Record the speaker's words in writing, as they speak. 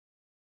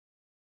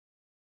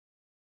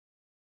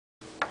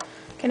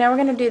Okay, now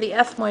we're going to do the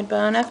ethmoid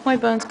bone. Ethmoid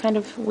bone's kind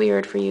of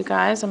weird for you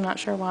guys. I'm not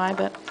sure why,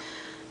 but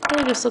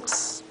it just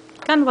looks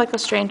kind of like a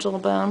strange little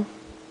bone.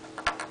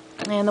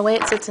 And the way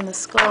it sits in the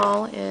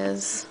skull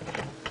is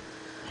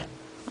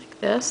like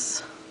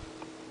this.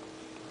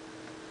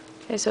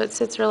 Okay, so it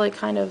sits really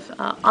kind of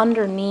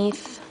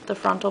underneath the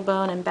frontal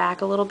bone and back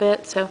a little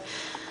bit. So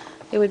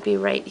it would be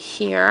right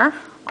here.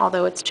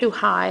 Although it's too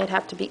high, it'd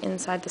have to be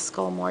inside the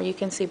skull more. You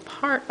can see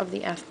part of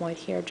the ethmoid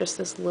here, just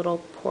this little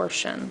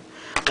portion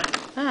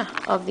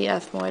of the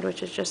ethmoid,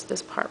 which is just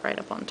this part right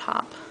up on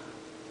top.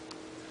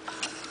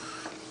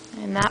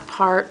 And that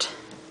part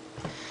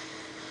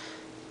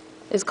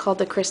is called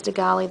the crista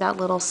galli, that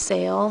little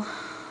sail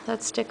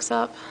that sticks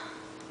up.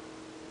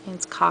 And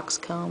it's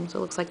coxcomb, so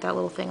it looks like that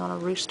little thing on a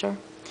rooster.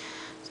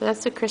 So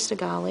that's the crista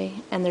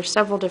galli, and there's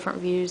several different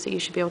views that you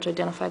should be able to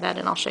identify that,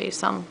 and I'll show you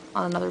some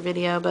on another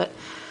video, but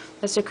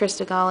that's the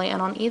crista galli,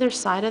 and on either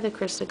side of the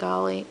crista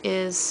galli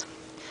is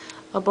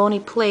a bony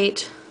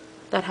plate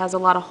that has a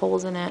lot of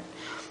holes in it,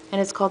 and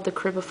it's called the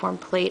cribriform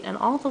plate, and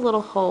all the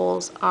little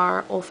holes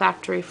are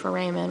olfactory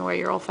foramen, where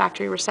your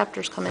olfactory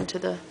receptors come into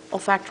the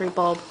olfactory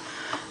bulb.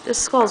 This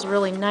skull is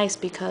really nice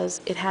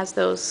because it has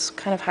those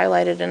kind of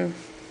highlighted in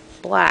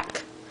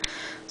black.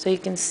 So you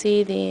can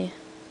see the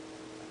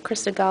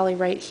crista galli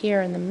right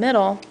here in the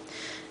middle,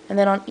 and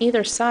then on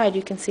either side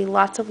you can see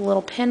lots of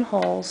little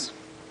pinholes.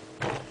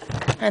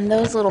 And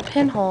those little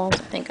pinholes,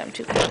 I think I'm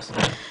too close,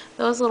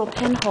 those little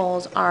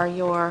pinholes are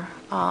your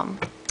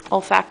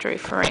olfactory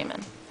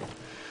foramen,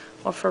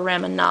 or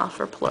foramina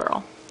for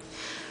plural.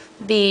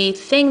 The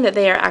thing that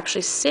they are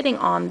actually sitting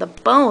on, the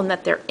bone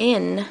that they're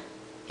in,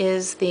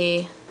 is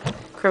the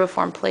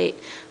cribriform plate.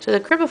 So the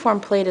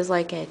cribriform plate is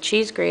like a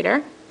cheese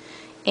grater,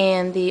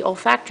 and the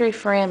olfactory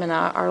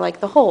foramina are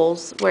like the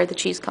holes where the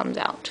cheese comes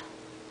out.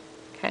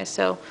 Okay,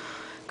 so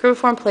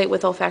cribriform plate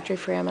with olfactory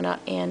foramina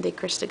and the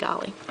crista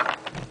galli.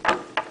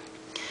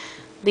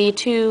 The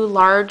two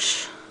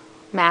large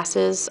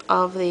masses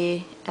of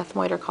the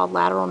ethmoid are called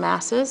lateral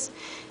masses,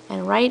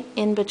 and right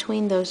in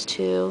between those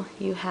two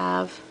you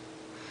have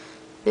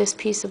this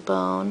piece of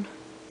bone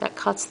that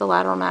cuts the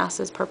lateral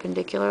masses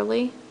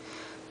perpendicularly.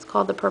 It's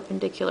called the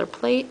perpendicular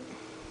plate.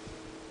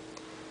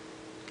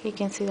 Okay, you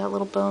can see that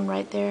little bone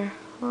right there,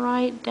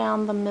 right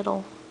down the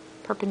middle,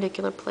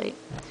 perpendicular plate.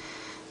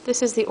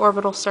 This is the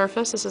orbital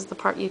surface. This is the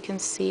part you can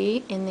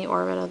see in the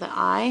orbit of the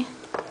eye.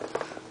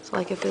 So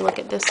like if we look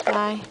at this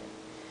guy,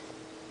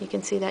 you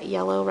can see that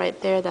yellow right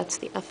there. That's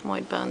the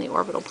ethmoid bone, the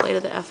orbital plate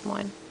of the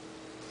ethmoid.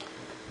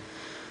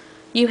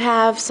 You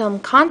have some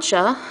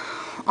concha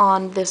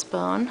on this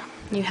bone.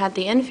 You had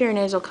the inferior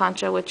nasal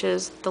concha, which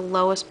is the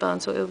lowest bone,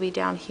 so it would be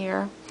down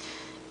here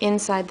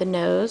inside the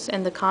nose,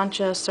 and the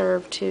concha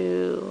serve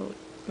to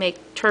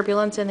make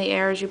turbulence in the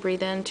air as you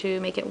breathe in to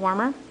make it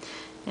warmer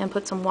and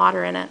put some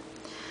water in it.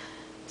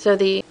 So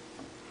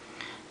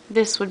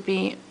this would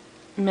be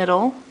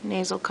middle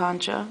nasal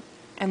concha,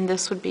 and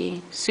this would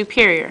be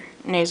superior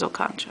nasal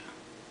concha.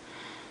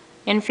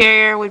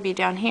 Inferior would be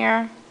down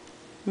here,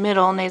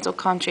 middle nasal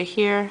concha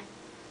here,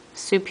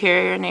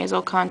 superior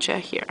nasal concha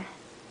here.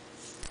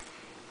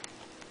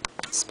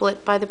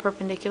 Split by the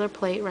perpendicular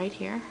plate right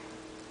here.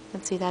 You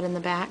can see that in the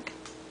back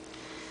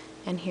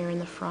and here in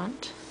the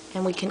front.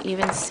 And we can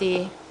even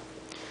see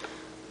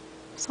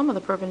some of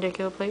the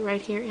perpendicular plate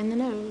right here in the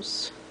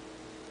nose.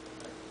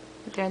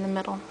 Right there in the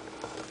middle.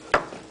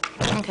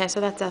 Okay, so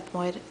that's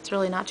ethmoid. It's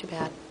really not too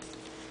bad.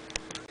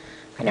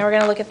 Okay, now we're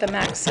going to look at the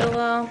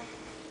maxilla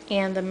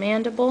and the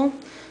mandible.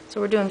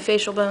 So we're doing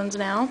facial bones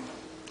now.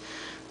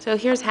 So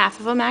here's half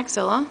of a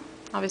maxilla.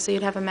 Obviously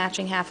you'd have a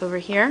matching half over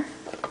here.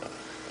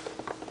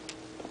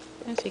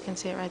 So you can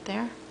see it right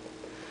there.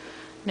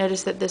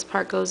 Notice that this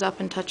part goes up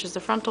and touches the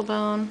frontal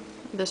bone.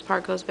 This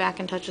part goes back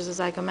and touches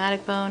the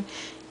zygomatic bone.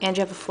 And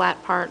you have a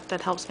flat part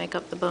that helps make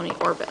up the bony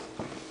orbit.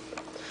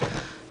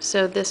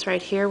 So this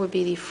right here would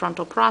be the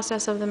frontal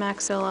process of the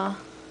maxilla.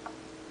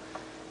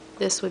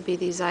 This would be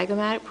the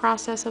zygomatic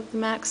process of the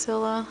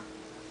maxilla.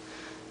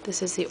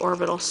 This is the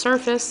orbital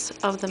surface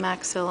of the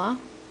maxilla.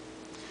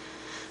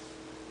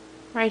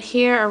 Right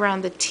here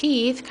around the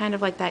teeth, kind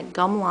of like that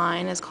gum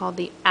line, is called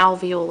the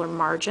alveolar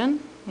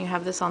margin. You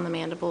have this on the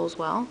mandible as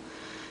well.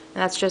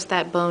 And that's just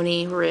that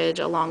bony ridge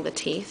along the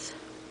teeth.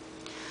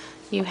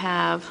 You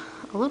have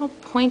a little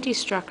pointy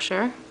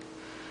structure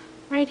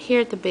right here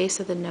at the base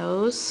of the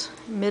nose,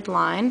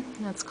 midline.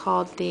 That's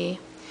called the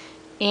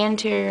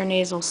anterior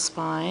nasal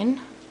spine.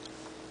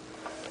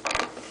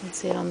 You can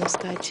see it on this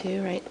guy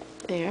too, right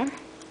there.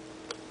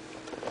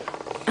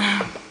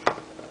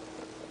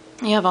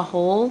 You have a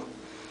hole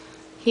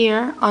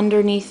here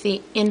underneath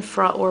the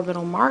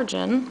infraorbital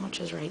margin, which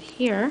is right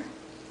here.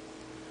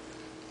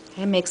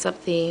 It makes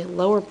up the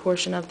lower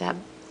portion of that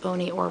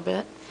bony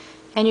orbit.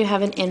 And you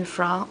have an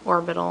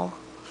infraorbital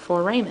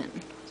foramen.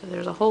 So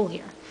there's a hole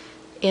here.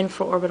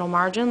 Infraorbital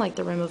margin, like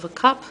the rim of a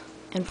cup.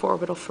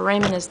 Infraorbital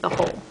foramen is the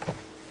hole.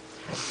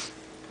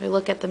 If we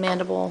look at the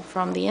mandible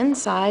from the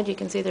inside, you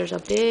can see there's a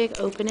big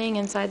opening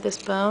inside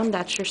this bone.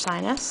 That's your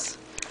sinus.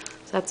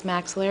 So that's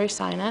maxillary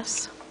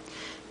sinus.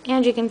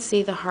 And you can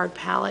see the hard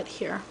palate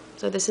here.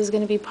 So this is going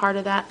to be part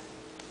of that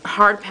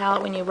hard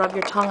palate when you rub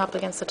your tongue up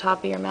against the top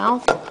of your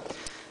mouth.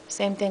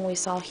 Same thing we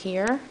saw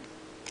here.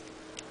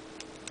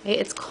 Okay,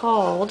 it's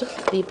called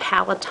the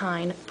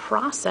palatine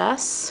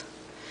process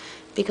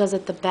because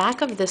at the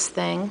back of this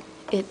thing,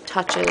 it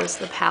touches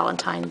the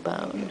palatine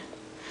bone.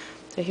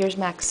 So here's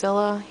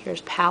maxilla,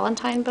 here's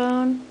palatine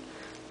bone.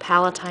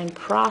 Palatine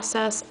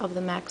process of the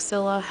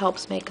maxilla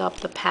helps make up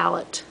the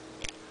palate,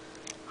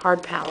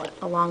 hard palate,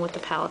 along with the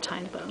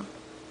palatine bone.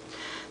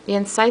 The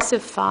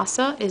incisive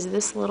fossa is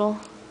this little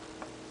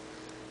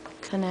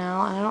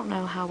canal, and I don't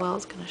know how well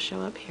it's going to show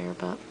up here,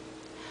 but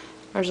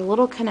there's a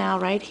little canal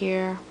right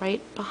here,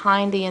 right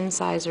behind the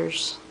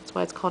incisors. That's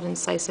why it's called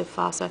incisive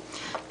fossa.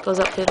 It goes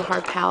up through the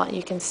hard palate.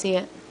 You can see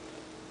it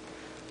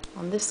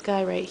on this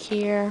guy right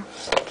here.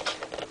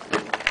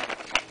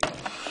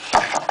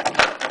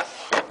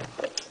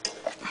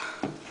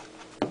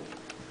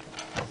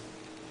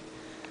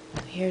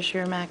 Here's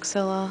your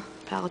maxilla,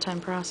 palatine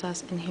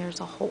process, and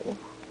here's a hole.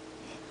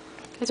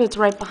 Okay, so it's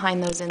right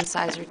behind those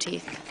incisor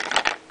teeth.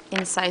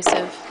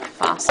 Incisive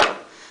fossa.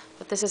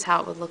 But this is how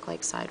it would look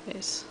like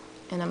sideways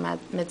in a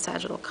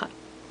mid-sagittal cut.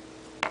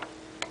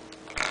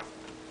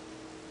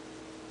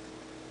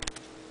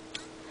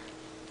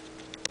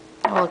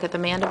 We'll look at the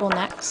mandible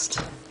next.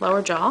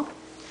 Lower jaw.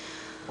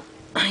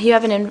 You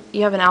have an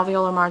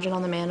alveolar margin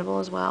on the mandible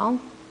as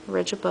well.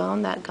 Ridge of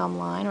bone, that gum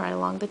line right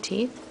along the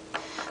teeth.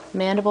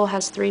 Mandible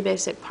has three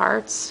basic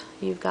parts.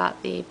 You've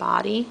got the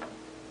body,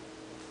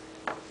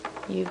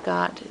 you've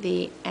got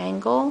the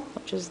angle,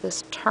 which is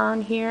this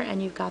turn here,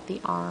 and you've got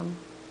the arm.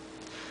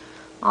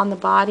 On the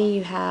body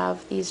you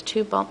have these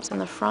two bumps in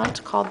the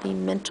front called the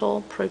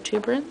mental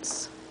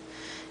protuberance,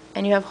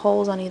 and you have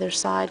holes on either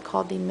side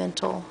called the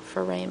mental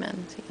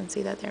foramen. So you can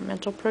see that there,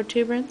 mental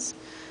protuberance,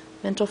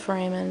 mental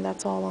foramen,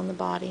 that's all on the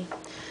body.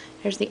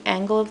 Here's the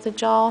angle of the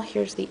jaw,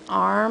 here's the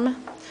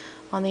arm.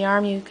 On the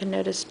arm you can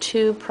notice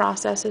two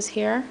processes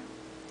here.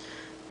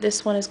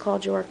 This one is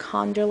called your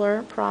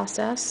condylar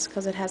process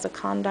because it has a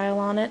condyle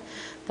on it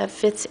that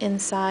fits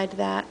inside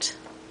that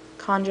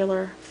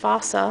condylar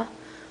fossa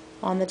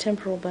on the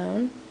temporal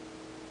bone.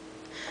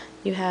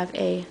 You have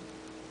a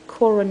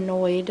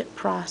coronoid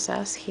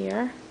process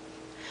here,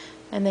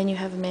 and then you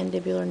have a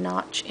mandibular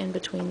notch in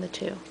between the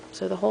two.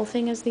 So the whole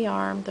thing is the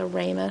arm, the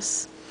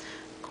ramus,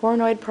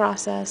 coronoid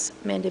process,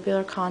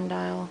 mandibular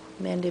condyle,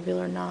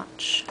 mandibular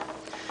notch.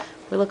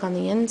 We look on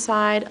the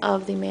inside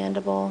of the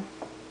mandible.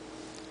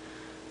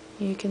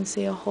 You can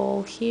see a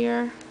hole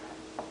here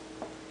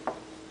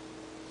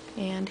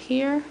and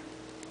here,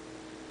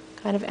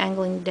 kind of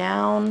angling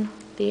down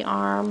the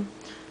arm.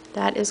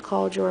 That is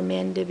called your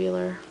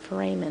mandibular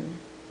foramen.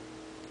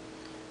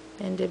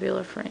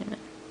 Mandibular foramen.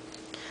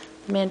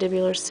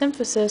 Mandibular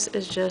symphysis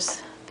is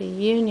just the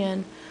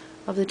union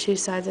of the two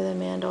sides of the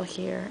mandible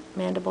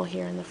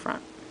here in the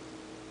front.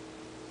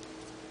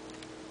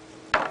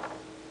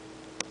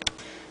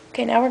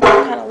 Okay, now we're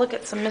going to kind of look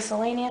at some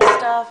miscellaneous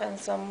stuff and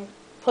some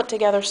put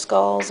together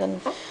skulls and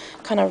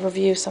kind of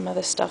review some of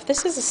this stuff.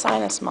 This is a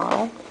sinus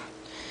model.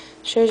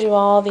 Shows you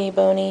all the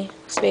bony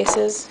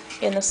spaces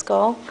in the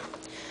skull.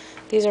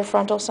 These are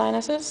frontal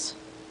sinuses.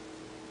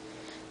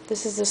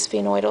 This is the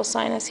sphenoidal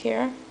sinus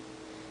here.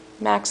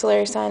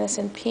 Maxillary sinus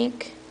in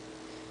pink.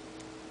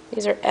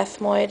 These are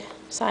ethmoid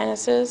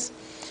sinuses,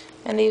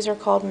 and these are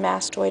called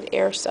mastoid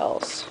air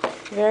cells.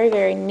 Very,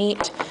 very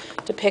neat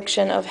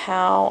depiction of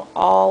how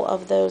all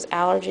of those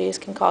allergies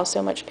can cause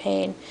so much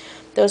pain.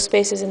 Those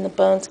spaces in the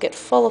bones get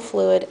full of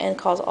fluid and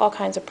cause all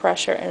kinds of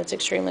pressure, and it's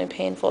extremely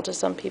painful to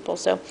some people.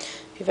 So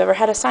if you've ever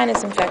had a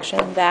sinus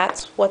infection,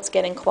 that's what's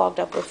getting clogged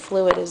up with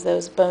fluid, is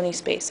those bony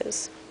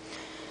spaces.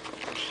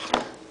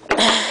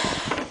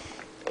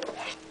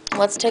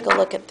 Let's take a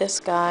look at this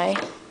guy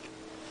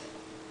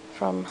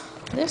from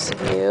this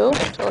view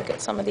to look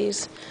at some of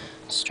these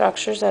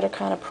structures that are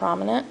kind of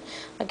prominent.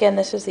 Again,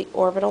 this is the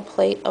orbital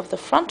plate of the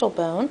frontal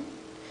bone.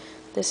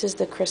 This is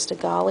the crista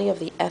galli of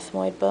the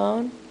ethmoid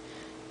bone.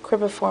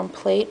 Cribriform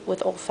plate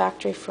with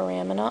olfactory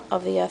foramina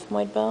of the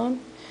ethmoid bone.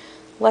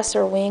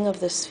 Lesser wing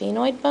of the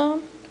sphenoid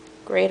bone.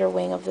 Greater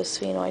wing of the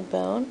sphenoid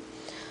bone.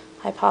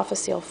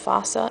 Hypophyseal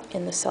fossa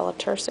in the sella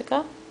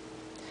turcica.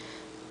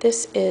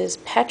 This is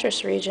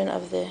petrous region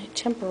of the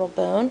temporal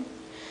bone,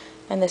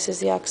 and this is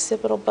the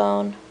occipital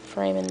bone,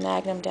 foramen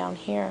magnum down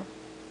here.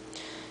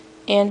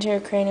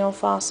 Anterior cranial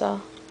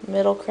fossa,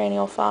 middle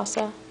cranial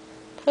fossa,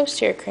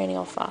 posterior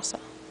cranial fossa.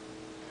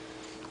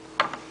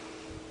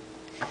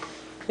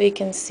 We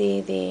can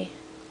see the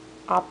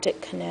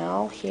optic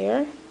canal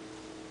here.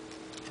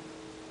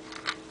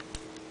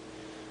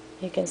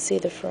 You can see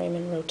the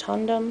foramen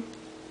rotundum,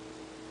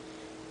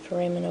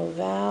 foramen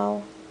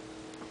ovale,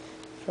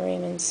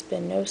 foramen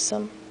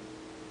spinosum.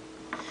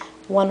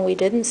 One we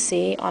didn't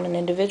see on an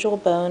individual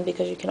bone,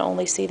 because you can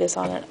only see this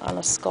on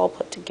a skull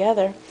put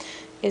together,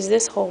 is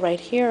this hole right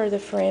here, the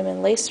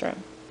foramen lacerum.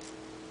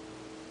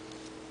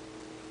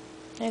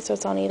 Okay, so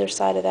it's on either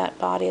side of that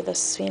body of the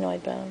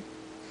sphenoid bone.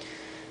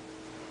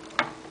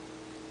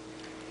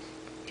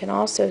 can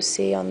also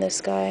see on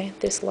this guy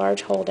this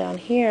large hole down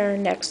here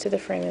next to the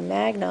foramen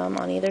magnum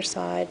on either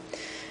side,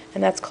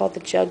 and that's called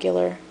the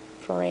jugular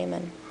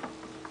foramen.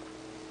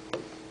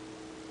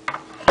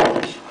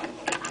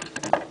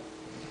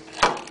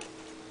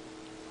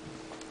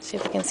 See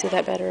if we can see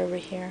that better over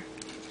here.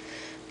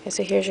 Okay,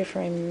 so here's your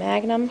foramen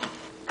magnum.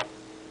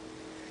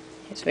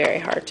 It's very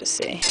hard to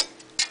see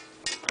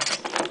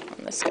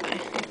on this guy.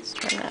 Let's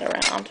turn that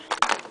around.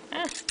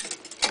 Ah.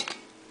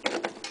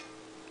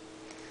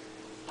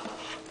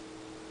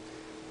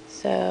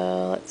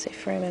 So let's see,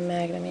 foramen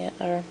magnum, yeah,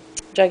 or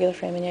jugular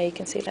foramen, yeah, you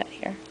can see that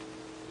here.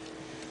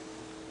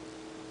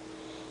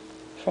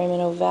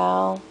 Foramen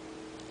ovale,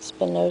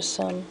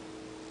 spinosum.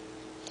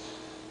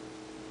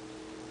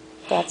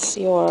 That's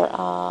your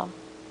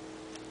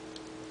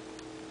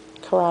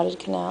carotid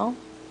canal,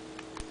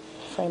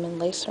 foramen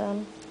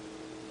lacerum,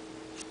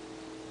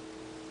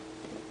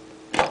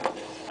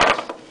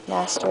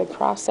 mastoid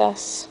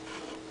process,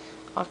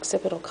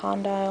 occipital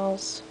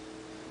condyles,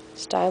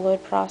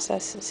 styloid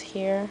process is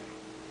here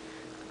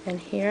and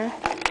here.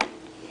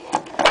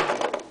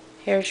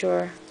 Here's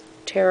your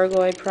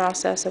pterygoid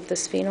process of the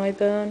sphenoid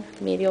bone,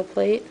 medial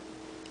plate,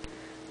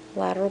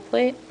 lateral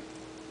plate,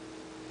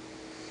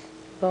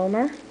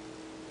 vomer,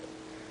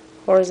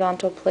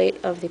 horizontal plate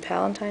of the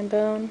palatine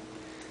bone,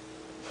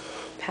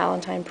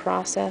 palatine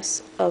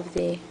process of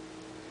the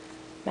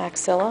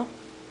maxilla,